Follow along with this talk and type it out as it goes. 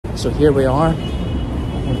So here we are,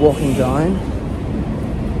 we're walking down.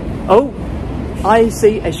 Oh, I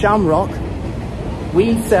see a shamrock.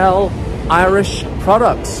 We sell Irish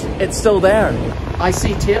products. It's still there. I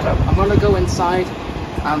see Tayto. I'm gonna go inside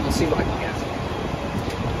and we'll see what I can get.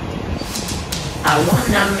 I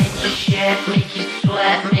wanna make you shake, make you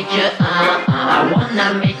sweat, make you I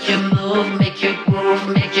wanna make you move, make you groove,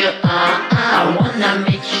 make you I wanna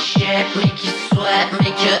make you shake, make you sweat,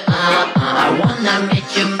 make you I wanna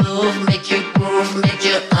make you move, make you groove, make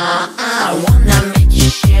you I wanna make you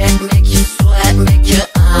shake, make you sweat, make you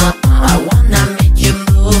I wanna make you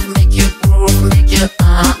move, make you groove, make you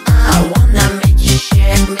I wanna make you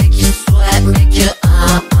shake, make you sweat, make you I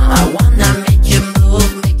wanna make you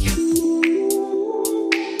move, make you.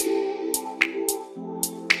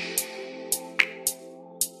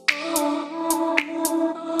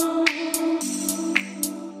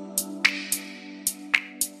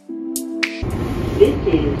 This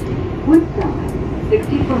is Woodside,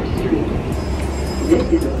 61st Street.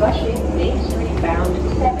 This is a Flushing Main Street bound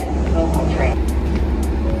 7 local train.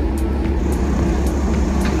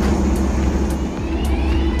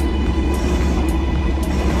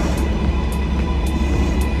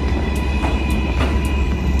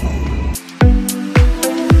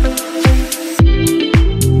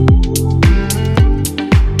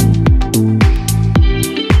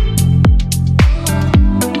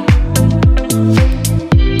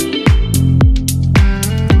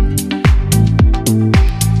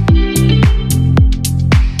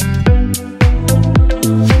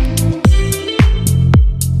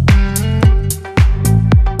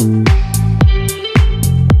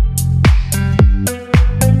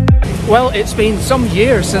 Well, it's been some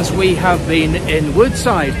years since we have been in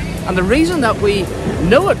Woodside, and the reason that we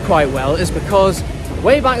know it quite well is because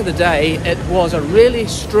way back in the day it was a really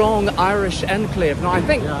strong Irish enclave. Now I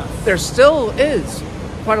think there still is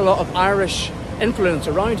quite a lot of Irish influence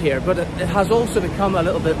around here, but it has also become a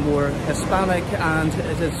little bit more Hispanic, and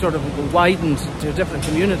it has sort of widened to different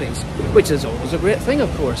communities, which is always a great thing,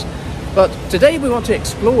 of course. But today we want to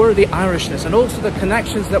explore the Irishness and also the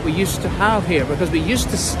connections that we used to have here, because we used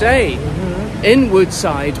to stay in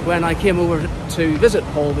Woodside when I came over to visit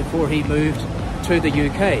Paul before he moved to the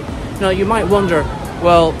UK. Now you might wonder,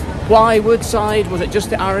 well, why Woodside? Was it just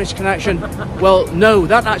the Irish connection? Well, no,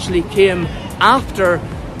 that actually came after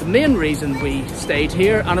the main reason we stayed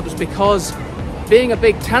here, and it was because, being a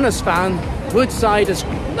big tennis fan, Woodside is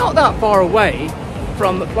not that far away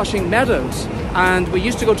from Flushing Meadows, and we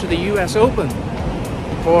used to go to the US Open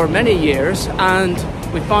for many years, and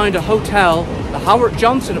we found a hotel, the Howard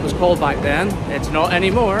Johnson it was called back then, it's not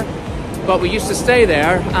anymore, but we used to stay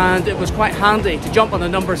there, and it was quite handy to jump on the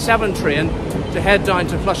number 7 train to head down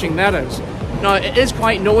to Flushing Meadows. Now it is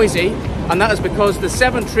quite noisy, and that is because the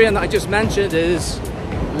 7 train that I just mentioned is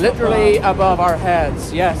literally above our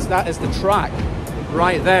heads. Yes, that is the track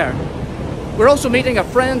right there. We're also meeting a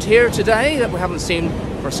friend here today that we haven't seen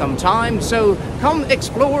for some time, so come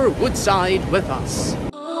explore Woodside with us.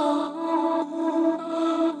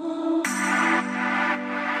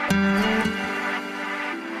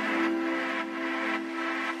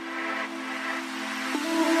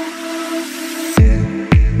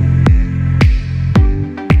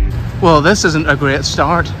 Well, this isn't a great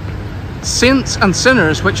start. Saints and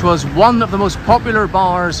Sinners, which was one of the most popular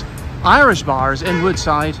bars, Irish bars in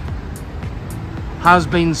Woodside, has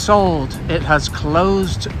been sold. It has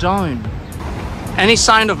closed down. Any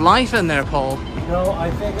sign of life in there, Paul? No,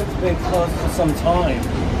 I think it's been closed for some time.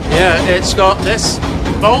 Yeah, it's got this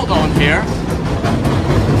bolt on here.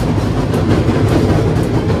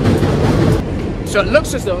 So it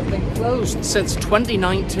looks as though it's been closed since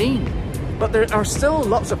 2019. But there are still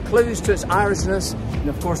lots of clues to its Irishness, and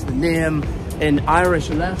of course the name in Irish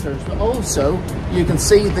letters, but also you can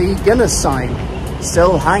see the Guinness sign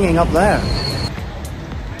still hanging up there.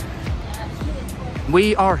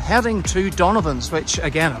 We are heading to Donovan's, which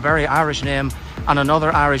again, a very Irish name, and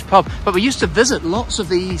another Irish pub. But we used to visit lots of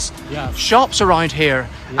these shops around here,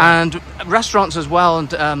 and restaurants as well,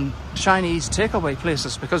 and Chinese takeaway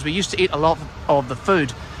places, because we used to eat a lot of the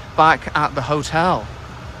food back at the hotel.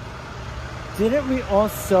 Didn't we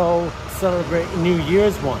also celebrate New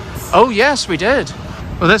Year's once? Oh yes, we did.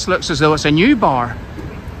 Well, this looks as though it's a new bar,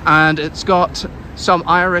 and it's got some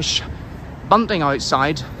Irish bunting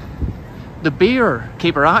outside. The beer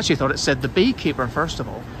keeper, I actually thought it said the beekeeper first of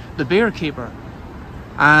all, the beer keeper,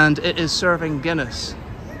 and it is serving Guinness.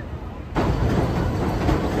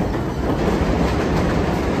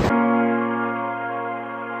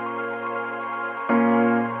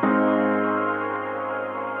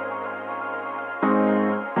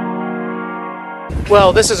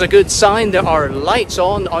 Well, this is a good sign. There are lights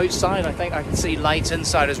on outside. I think I can see lights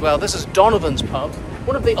inside as well. This is Donovan's pub,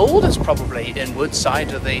 one of the oldest probably in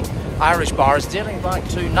Woodside of the Irish bars, dating back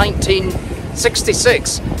to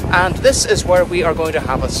 1966. And this is where we are going to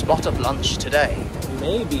have a spot of lunch today.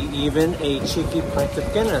 Maybe even a cheeky pint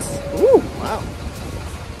of Guinness. Ooh, wow.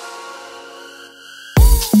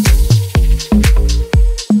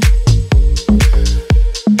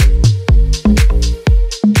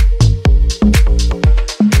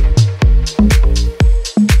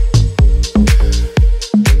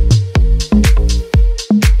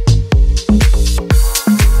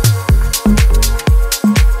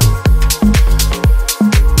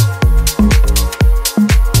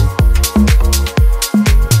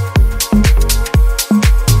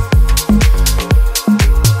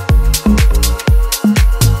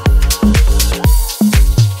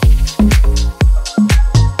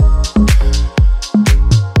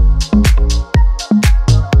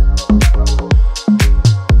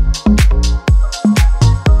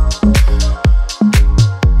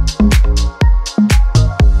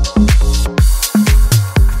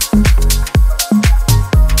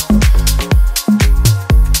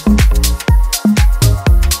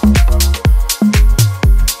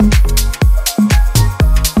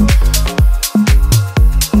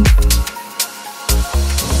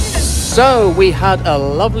 So we had a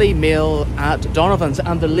lovely meal at Donovan's,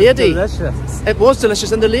 and the lady... Delicious. It was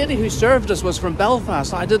delicious, and the lady who served us was from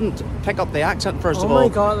Belfast. I didn't pick up the accent first of all. Oh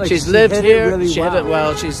my God, like, she's she lived hit here. it really she hit it well.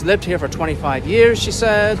 well. She's lived here for 25 years, she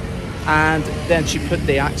said, and then she put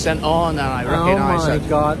the accent on, and I recognised it. Oh my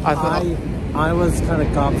God, I thought, I was kind of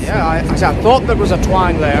gobsmacked. yeah, I thought there was a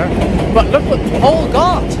twang there, but look what Paul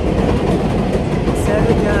got. Say it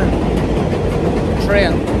again.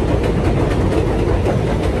 Train.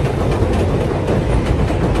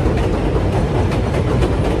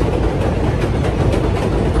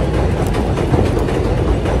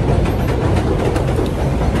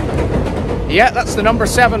 Yeah, that's the number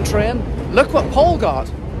 7 train. Look what Paul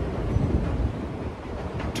got.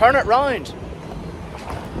 Turn it round.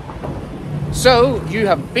 So, you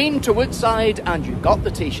have been to Woodside and you got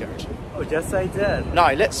the t-shirt. Oh, yes I did.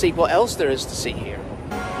 Now, let's see what else there is to see here.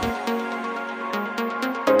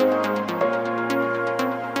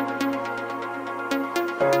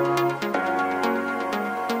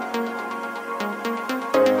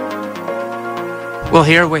 Well,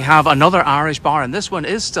 here we have another Irish bar, and this one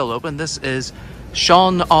is still open. This is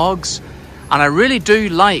Sean Ogg's, and I really do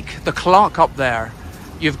like the clock up there.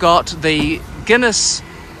 You've got the Guinness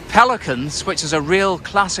Pelicans, which is a real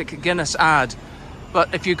classic Guinness ad,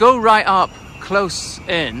 but if you go right up close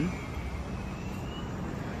in,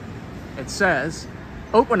 it says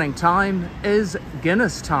opening time is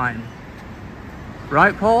Guinness time.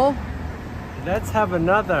 Right, Paul? Let's have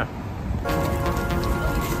another.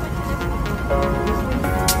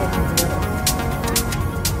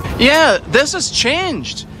 Yeah, this has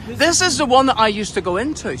changed. This is the one that I used to go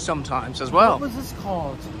into sometimes as well. What was this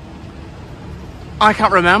called? I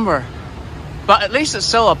can't remember. But at least it's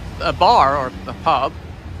still a bar or a pub.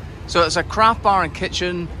 So it's a craft bar and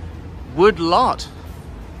kitchen wood lot.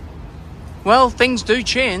 Well, things do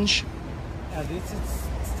change. At least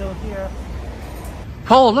it's still here.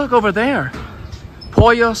 Paul, look over there.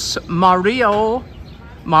 Pollos Mario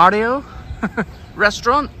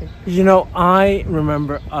restaurant. You know, I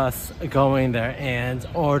remember us going there and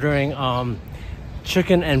ordering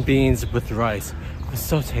chicken and beans with rice. It was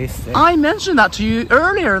so tasty. I mentioned that to you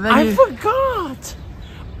earlier. Then I forgot.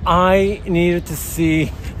 I needed to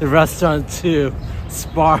see the restaurant to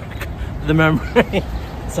spark the memory.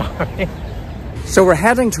 Sorry. So we're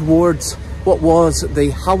heading towards what was the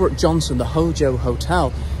Howard Johnson, the Hojo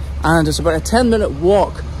Hotel. And it's about a 10-minute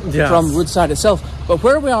walk from Woodside itself. But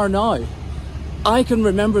where we are now, I can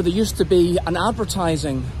remember there used to be an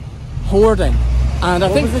advertising hoarding, and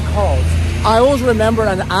What was it called? I always remember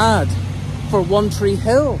an ad for One Tree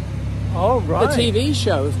Hill, Oh, right. the TV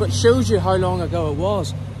show, which shows you how long ago it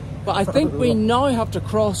was. But I think we now have to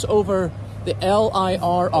cross over the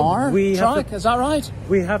LIRR track, is that right?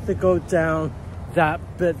 We have to go down that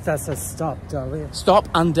bit that says stop, Delhi. Stop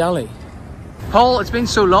and Delhi. Paul, it's been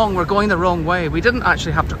so long, we're going the wrong way. We didn't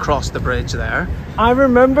actually have to cross the bridge there. I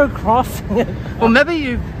remember crossing it. Well, maybe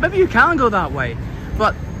you can go that way,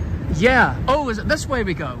 but yeah. Oh, is it this way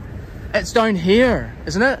we go? It's down here,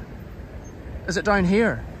 isn't it? Is it down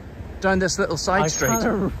here? Down this little side street? I kind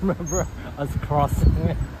of remember us crossing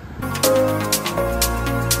it.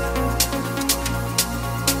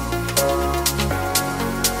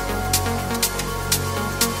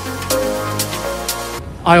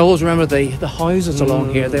 I always remember the houses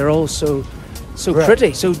along here. They're all so So Brick.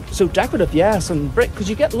 pretty, so decorative, yes, and brick, because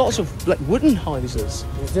you get lots of like wooden houses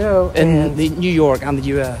You do. in New York and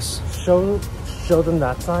the US. Show them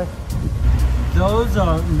that side. Those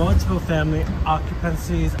are multiple family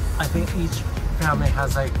occupancies. I think each family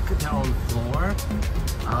has like their own floor.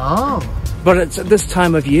 Oh. But it's at this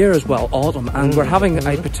time of year as well, autumn, and we're having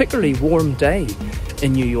a particularly warm day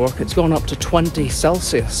in New York. It's gone up to 20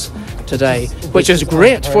 Celsius today, which is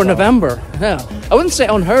great for November. Yeah. I wouldn't say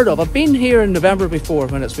unheard of. I've been here in November before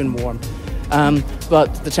when it's been warm.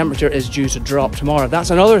 But the temperature is due to drop tomorrow. That's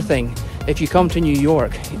another thing. If you come to New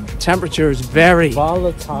York, temperature is very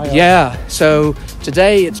volatile. Yeah, so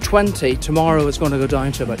today it's 20, tomorrow it's going to go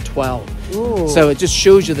down to about 12. Ooh. So it just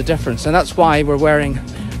shows you the difference, and that's why we're wearing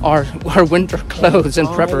our winter clothes in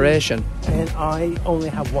preparation. And I only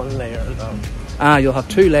have one layer though. Ah, you'll have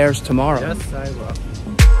 2 layers tomorrow. Yes, I will.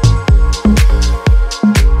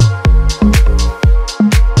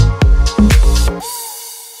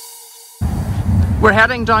 We're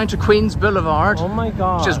heading down to Queens Boulevard. Oh my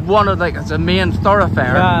god. Which is one of it's a main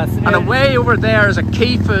thoroughfare. Yes, and away over there is a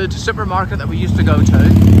key food supermarket that we used to go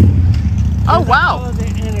to. Oh wow! Holiday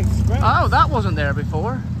Inn Express. Oh, that wasn't there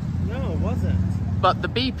before. No, it wasn't. But the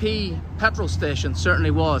BP petrol station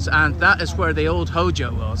certainly was, and that is where the old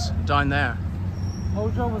Hojo was, down there.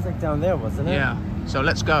 Hojo was like down there, wasn't it? Yeah, so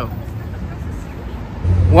let's go.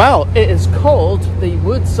 Well, it is called the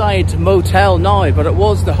Woodside Motel now, but it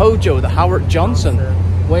was the Hojo, the Howard Johnson,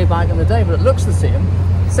 way back in the day, but it looks the same.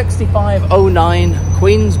 6509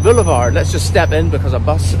 Queens Boulevard. Let's just step in because a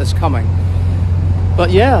bus is coming.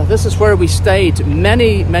 But yeah, this is where we stayed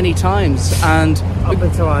many, many times, and Up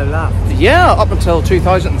until I left. yeah, up until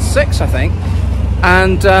 2006, I think.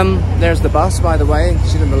 And there's the bus, by the way,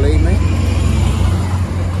 she didn't believe me.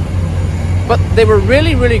 But they were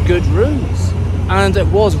really, really good rooms. And it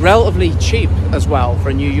was relatively cheap as well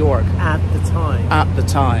for New York. At the time. At the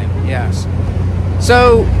time, yes.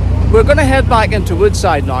 So we're going to head back into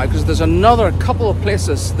Woodside now because there's another couple of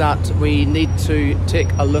places that we need to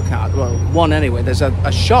take a look at. Well, one anyway. There's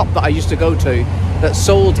a shop that I used to go to that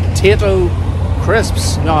sold Tayto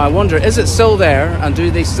crisps. Now I wonder, is it still there and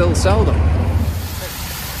do they still sell them?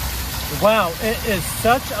 Wow, it is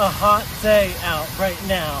such a hot day out right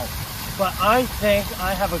now. But I think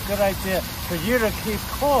I have a good idea for you to keep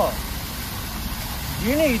cool.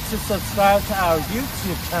 You need to subscribe to our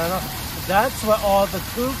YouTube channel. That's what all the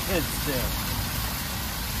cool kids do.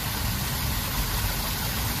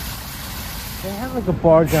 They have like a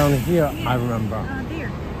bar down here, I remember.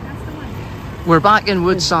 There. That's the one. We're back in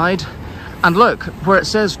Woodside, and look, where it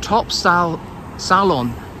says Top Style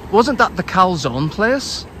Salon, wasn't that the Calzone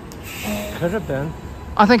place? Could have been.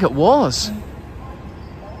 I think it was.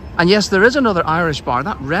 And yes, there is another Irish bar,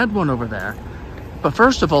 that red one over there. But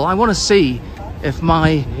first of all, I want to see if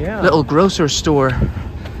my little grocer store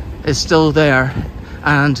is still there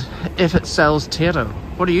and if it sells Tayto.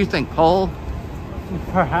 What do you think, Paul?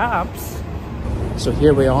 Perhaps. So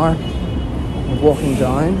here we are, walking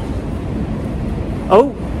down.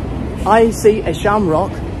 Oh, I see a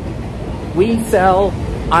shamrock. We sell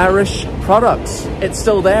Irish products. It's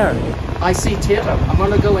still there. I see Tayto. I'm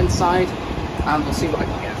going to go inside and we'll see what I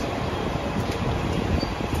can get.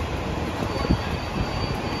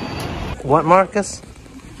 What, Marcus?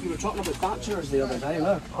 We were talking about bachelors the other day,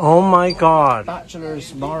 look. Oh my god.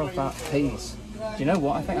 Bachelors marrowfat peas. Do you know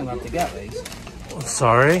what? I think I'm going to have to get these.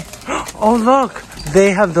 Sorry. Oh look,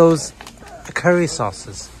 they have those curry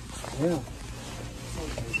sauces. Yeah.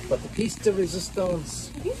 But the piece de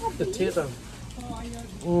resistance, the Tayto.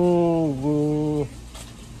 Ooh,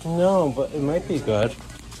 no, but it might be good.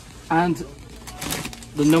 And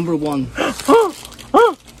the number one.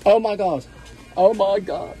 Oh my god. Oh my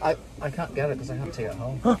god. I can't get it because I have to take it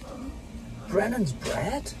home. Brennan's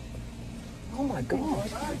bread? Oh my god.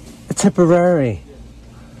 A Tipperary.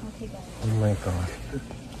 Oh my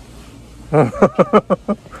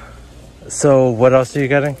god. So what else are you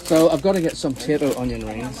getting? So I've got to get some Tayto onion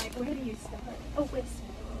rings.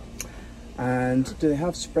 And do they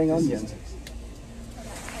have spring onion?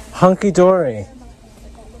 Hunky Dory.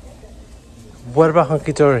 What about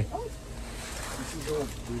Hunky Dory?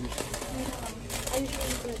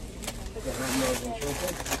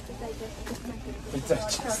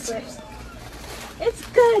 It's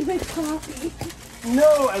good with coffee.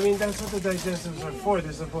 No, I mean that's what the digestives are for.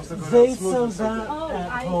 They're supposed to go They down smooth. sell and stuff.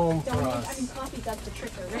 that at home for I mean, us. coffee does the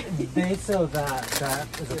trick already. They sell that.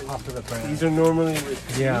 That is a popular brand. These are normally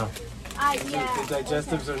with tea. Yeah. Yeah. The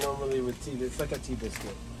digestives are normally with tea. It's like a tea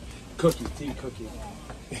biscuit. Cookie, tea cookie.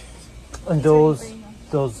 And those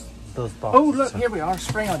boxes. Oh look, here we are,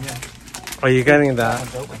 spring onion. Are you getting that?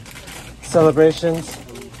 Celebrations.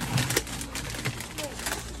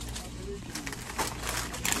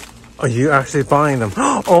 Are you actually buying them?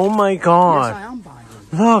 Oh my god. Yes, I am buying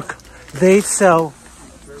them. Look, they sell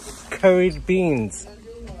curried beans.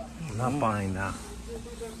 I'm not buying that.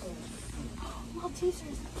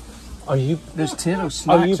 Are you There's Tayto snacks.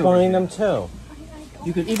 Are you over buying here. them too?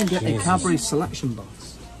 You could even get Jesus. a Cadbury selection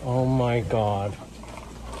box. Oh my god.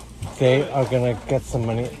 They are gonna get some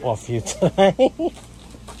money off you today. I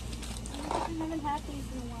haven't had these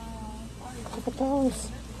in a while. Look at those.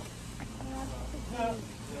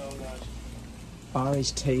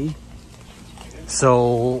 Barry's tea.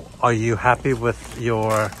 So, are you happy with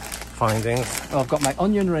your findings? Well, I've got my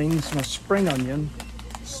onion rings, my spring onion,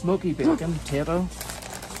 smoky bacon, Tayto,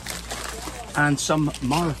 and some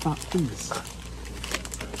Marifat peas.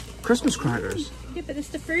 Christmas crackers. Yeah, but it's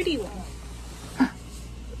the fruity one.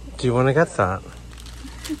 Do you want to get that?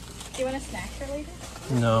 Do you want a snack for later?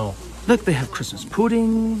 No. Look, they have Christmas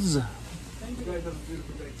puddings.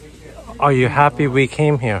 Are you happy we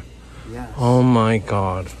came here? Yes. Oh my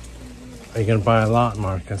god. Are you gonna buy a lot,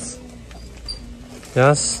 Marcus?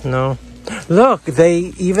 Yes? No? Look, they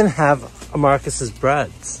even have Marcus's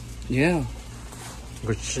breads, Yeah.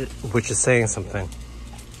 which is saying something.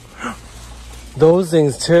 Those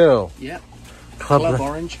things too. Yeah. Club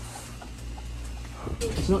Orange.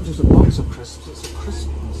 It's not just a box of crisps, it's a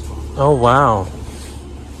Christmas one. Oh wow.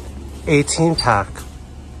 18 pack.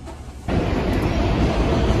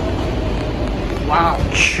 Wow.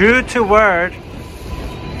 True to word.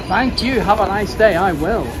 Thank you. Have a nice day. I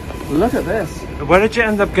will. Look at this. What did you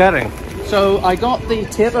end up getting? So I got the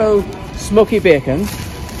Tayto smoky bacon,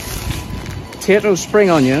 Tayto spring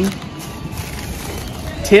onion,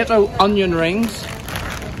 Tayto onion rings,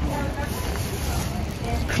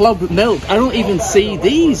 club milk. I don't even see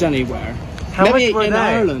these anywhere. How Maybe much were in they?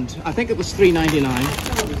 Ireland. I think it was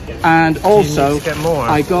 $3.99. And also, to get more.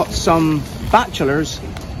 I got some Bachelor's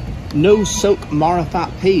no soak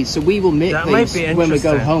Marifat peas. So we will make That might these be when we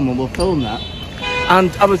go interesting. home, and we'll film that.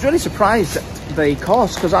 And I was really surprised at the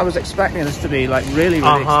cost, because I was expecting this to be like really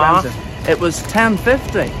expensive. It was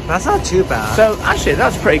 $10.50. That's not too bad. So actually,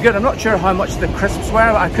 that's pretty good. I'm not sure how much the crisps were.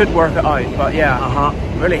 I could work it out, but yeah,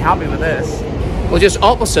 really happy with this. Well, just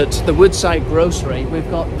opposite the Woodside grocery, we've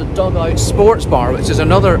got the Dugout Sports Bar, which is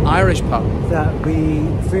another Irish pub. that we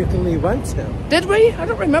frequently went to. Did we? I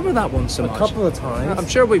don't remember that one so A much. couple of times. I'm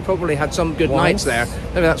sure we probably had some good nights Once. there.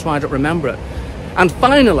 Maybe that's why I don't remember it. And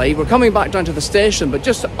finally, we're coming back down to the station, but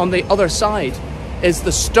just on the other side is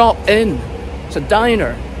the Stop Inn. It's a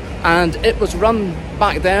diner, and it was run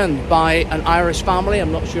back then by an Irish family.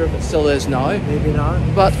 I'm not sure if it still is now, Maybe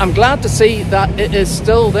not. but I'm glad to see that it is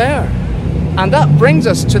still there. And that brings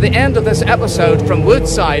us to the end of this episode from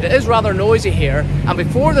Woodside. It is rather noisy here, and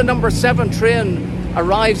before the number 7 train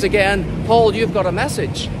arrives again, Paul, you've got a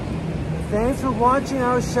message. Thanks for watching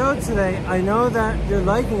our show today. I know that you're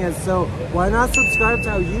liking it, so why not subscribe to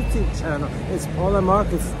our YouTube channel? It's Paul and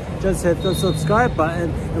Marcus. Just hit the subscribe button,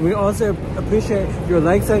 and we also appreciate your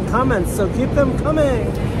likes and comments, so keep them coming.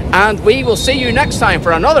 And we will see you next time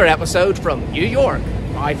for another episode from New York.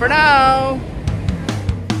 Bye for now.